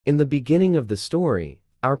In the beginning of the story,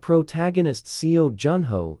 our protagonist Seo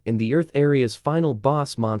Jun-ho in the Earth area's final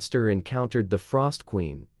boss monster encountered the Frost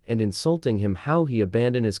Queen, and insulting him how he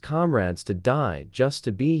abandoned his comrades to die just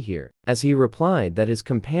to be here, as he replied that his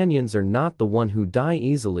companions are not the one who die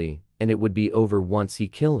easily, and it would be over once he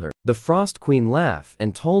kill her. The Frost Queen laughed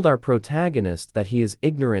and told our protagonist that he is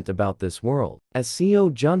ignorant about this world. As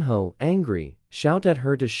Seo Jun-ho, angry, shout at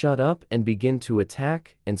her to shut up and begin to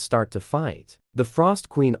attack and start to fight. The Frost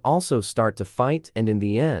Queen also start to fight, and in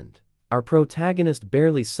the end, our protagonist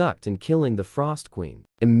barely sucked in killing the Frost Queen.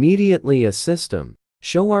 Immediately a system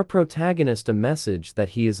show our protagonist a message that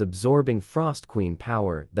he is absorbing Frost Queen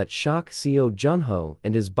power that shock Seo Jun-ho,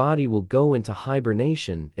 and his body will go into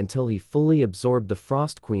hibernation until he fully absorbed the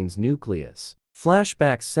Frost Queen's nucleus.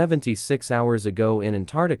 Flashback 76 hours ago in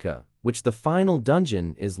Antarctica, which the final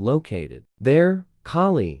dungeon is located. There,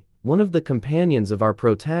 Kali, one of the companions of our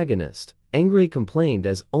protagonist, angrily complained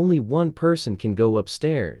as only one person can go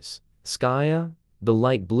upstairs. Skaya, the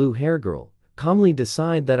light blue hair girl, calmly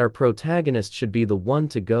decide that our protagonist should be the one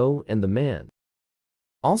to go, and the man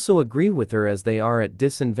also agree with her as they are at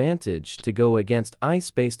disadvantage to go against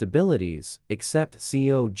ice-based abilities, except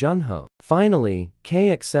Seo Jun-ho. Finally,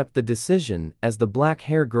 Kay accept the decision as the black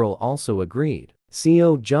hair girl also agreed.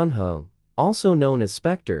 Seo Jun-ho, also known as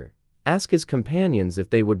Specter, asked his companions if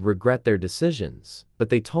they would regret their decisions, but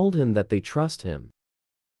they told him that they trust him,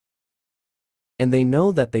 and they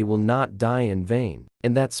know that they will not die in vain,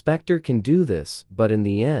 and that Specter can do this. But in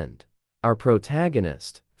the end, our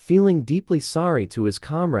protagonist, feeling deeply sorry to his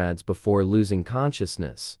comrades before losing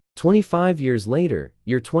consciousness. 25 years later,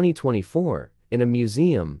 year 2024, in a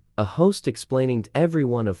museum, a host explaining to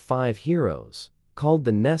everyone of 5 heroes, called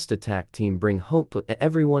the Nest Attack Team, bring hope to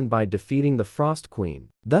everyone by defeating the Frost Queen.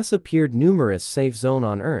 Thus appeared numerous safe zone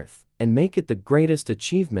on Earth, and make it the greatest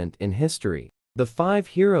achievement in history. The 5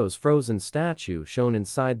 heroes' frozen statue shown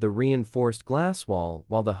inside the reinforced glass wall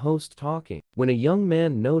while the host talking. When a young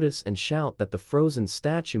man notice and shout that the frozen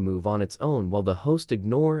statue move on its own while the host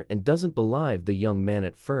ignore and doesn't believe the young man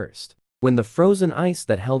at first. When the frozen ice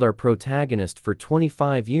that held our protagonist for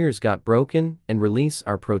 25 years got broken and release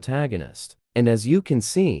our protagonist. And as you can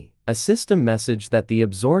see, a system message that the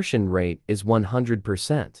absorption rate is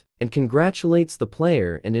 100%, and congratulates the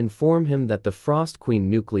player and inform him that the Frost Queen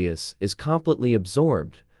nucleus is completely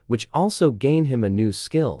absorbed, which also gain him a new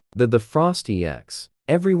skill, the Frost EX.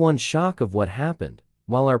 Everyone shock of what happened,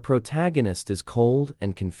 while our protagonist is cold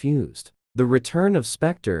and confused. The return of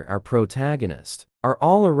Specter, our protagonist, are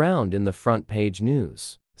all around in the front page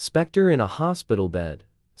news. Specter in a hospital bed,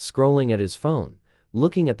 scrolling at his phone,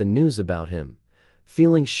 looking at the news about him,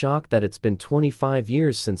 feeling shocked that it's been 25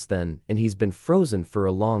 years since then and he's been frozen for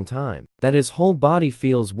a long time, that his whole body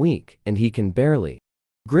feels weak and he can barely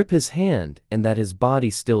grip his hand, and that his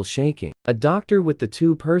body's still shaking. A doctor with the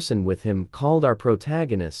 2-person with him called our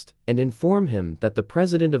protagonist and informed him that the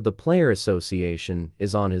president of the player association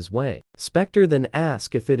is on his way. Specter then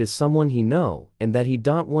asks if it is someone he know, and that he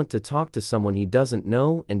don't want to talk to someone he doesn't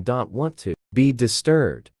know and don't want to be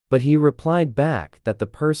disturbed. But he replied back that the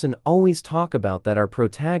person always talk about that our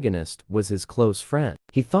protagonist was his close friend.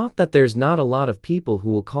 He thought that there's not a lot of people who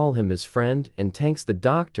will call him his friend, and thanks the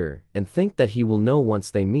doctor and think that he will know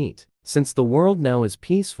once they meet. Since the world now is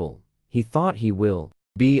peaceful, he thought he will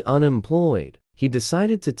be unemployed. He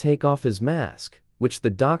decided to take off his mask, which the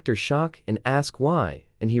doctor shocked and asked why,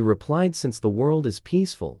 and he replied since the world is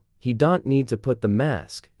peaceful, he don't need to put the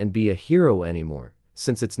mask and be a hero anymore,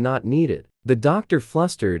 since it's not needed. The doctor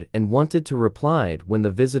flustered and wanted to reply when the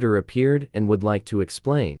visitor appeared and would like to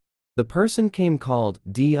explain. The person came called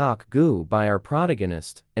Deok-gu by our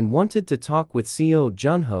protagonist and wanted to talk with Seo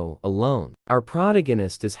Jun-ho alone. Our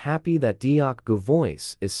protagonist is happy that Deok-gu's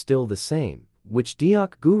voice is still the same, which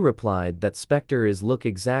Deok-gu replied that Specter is look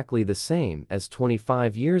exactly the same as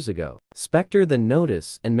 25 years ago. Specter then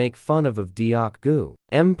notice and make fun of Deok-gu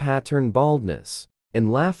pattern baldness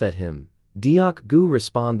and laugh at him. Deok-gu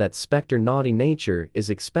respond that Specter naughty nature is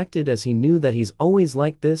expected as he knew that he's always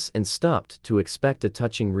like this and stopped to expect a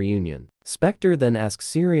touching reunion. Specter then asks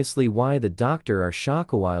seriously why the doctor are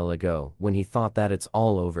shocked a while ago when he thought that it's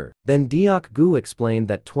all over. Then Deok-gu explained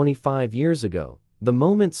that 25 years ago, the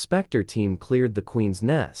moment Specter team cleared the Queen's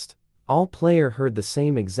nest, all player heard the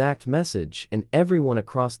same exact message and everyone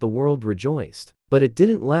across the world rejoiced. But it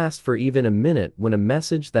didn't last for even a minute when a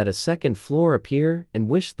message that a second floor appear and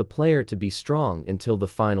wished the player to be strong until the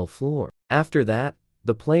final floor. After that,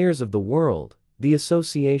 the players of the world, the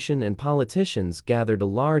association and politicians gathered a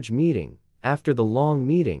large meeting. After the long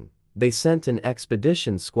meeting, they sent an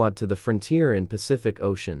expedition squad to the frontier in Pacific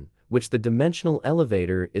Ocean, which the dimensional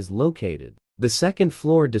elevator is located. The second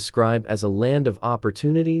floor described as a land of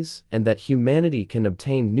opportunities and that humanity can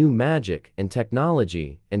obtain new magic and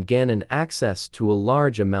technology and gain an access to a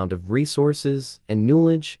large amount of resources and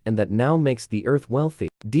knowledge and that now makes the earth wealthy.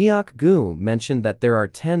 Deok-gu mentioned that there are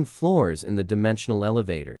 10 floors in the dimensional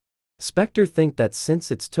elevator. Specter think that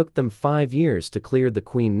since it's took them 5 years to clear the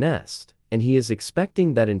queen nest, and he is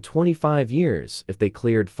expecting that in 25 years if they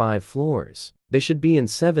cleared 5 floors, they should be in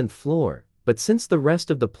 7th floor. But since the rest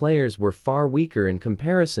of the players were far weaker in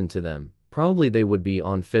comparison to them, probably they would be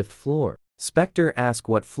on 5th floor. Specter asked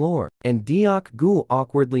what floor, and Deok-gu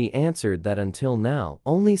awkwardly answered that until now,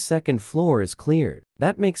 only 2nd floor is cleared.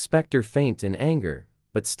 That makes Specter faint in anger,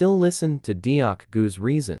 but still listen to Deok-gu's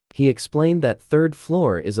reason. He explained that 3rd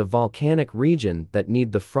floor is a volcanic region that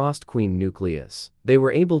need the Frost Queen nucleus. They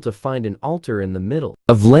were able to find an altar in the middle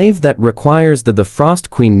of lave that requires the Frost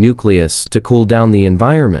Queen nucleus to cool down the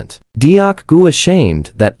environment. Deok-gu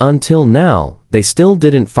ashamed that until now, they still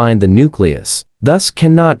didn't find the nucleus, thus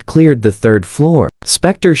cannot cleared the 3rd floor.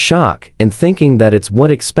 Specter shock and thinking that it's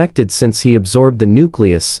what expected since he absorbed the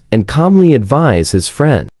nucleus and calmly advise his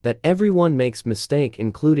friend that everyone makes mistake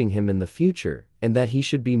including him in the future, and that he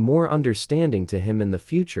should be more understanding to him in the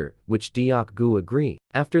future, which Deok-gu agree.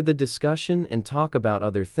 After the discussion and talk about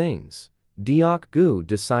other things, Deok-gu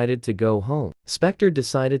decided to go home. Specter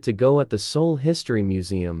decided to go at the Seoul History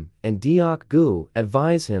Museum, and Deok-gu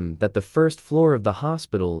advised him that the 1st floor of the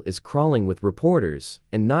hospital is crawling with reporters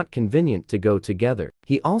and not convenient to go together.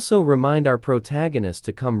 He also remind our protagonist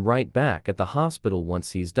to come right back at the hospital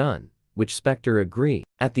once he's done, which Specter agree.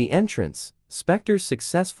 At the entrance, Specter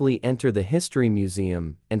successfully entered the History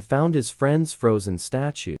Museum and found his friend's frozen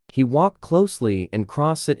statue. He walked closely and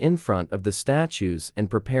crossed it in front of the statues and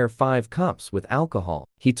prepare 5 cups with alcohol.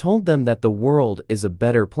 He told them that the world is a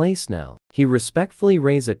better place now. He respectfully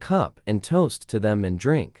raised a cup and toast to them and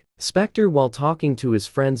drink. Specter, while talking to his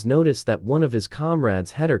friends, noticed that one of his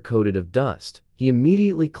comrades' head are coated of dust. He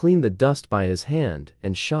immediately cleaned the dust by his hand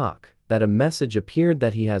and shock that a message appeared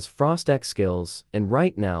that he has Frost X skills and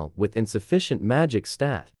right now with insufficient magic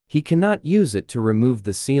stat, he cannot use it to remove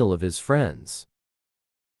the seal of his friends.